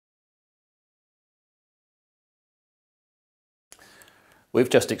We've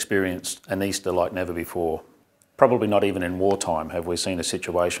just experienced an Easter like never before. Probably not even in wartime have we seen a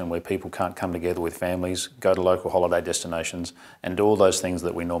situation where people can't come together with families, go to local holiday destinations and do all those things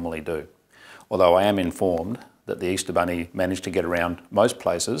that we normally do. Although I am informed that the Easter Bunny managed to get around most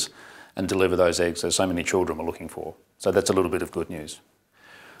places and deliver those eggs that so many children were looking for. So that's a little bit of good news.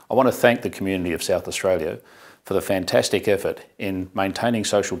 I want to thank the community of South Australia for the fantastic effort in maintaining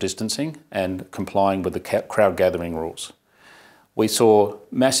social distancing and complying with the crowd gathering rules. We saw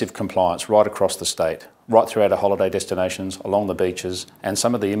massive compliance right across the state, right throughout our holiday destinations, along the beaches, and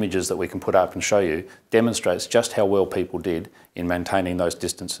some of the images that we can put up and show you demonstrates just how well people did in maintaining those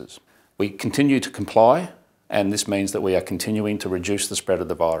distances. We continue to comply, and this means that we are continuing to reduce the spread of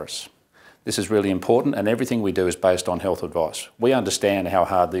the virus. This is really important, and everything we do is based on health advice. We understand how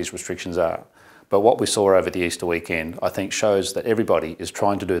hard these restrictions are, but what we saw over the Easter weekend, I think, shows that everybody is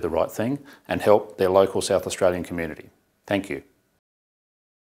trying to do the right thing and help their local South Australian community. Thank you.